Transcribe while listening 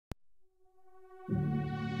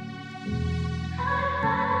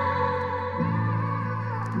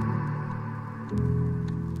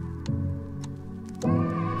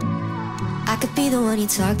be the one you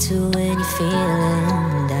talk to when you're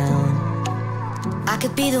feeling down. I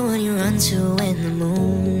could be the one you run to when the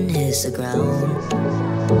moon hits the ground.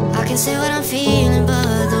 I can say what I'm feeling,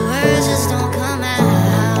 but the words just don't come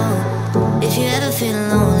out. If you ever feel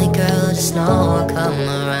lonely, girl, just know I'll come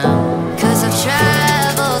around. 'Cause I've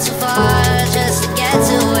traveled so far just to get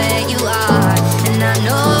to where you are. And I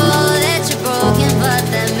know that you're broken, but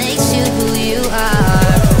that makes you who you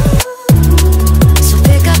are. So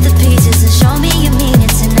pick up the pieces and show me you mean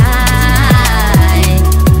it tonight.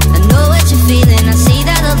 I know what you're feeling, I see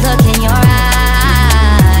that look in your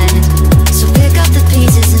eyes. So pick up the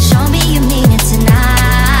pieces and show me you mean it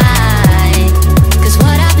tonight. 'Cause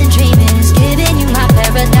what I've been dreaming is giving you my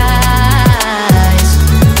paradise.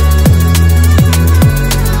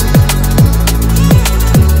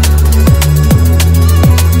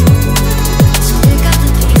 So pick up the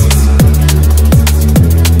pieces.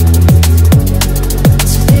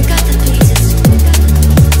 So pick up the pieces.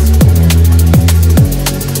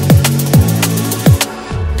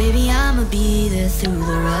 Baby, I'ma be there through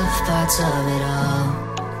the rough parts of it all.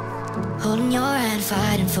 Holding your hand,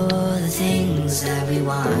 fighting for the things that we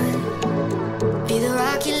want. Be the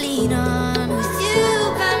rock you lean on, with you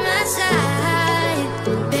by my side.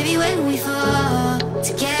 Baby, when we fall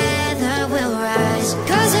together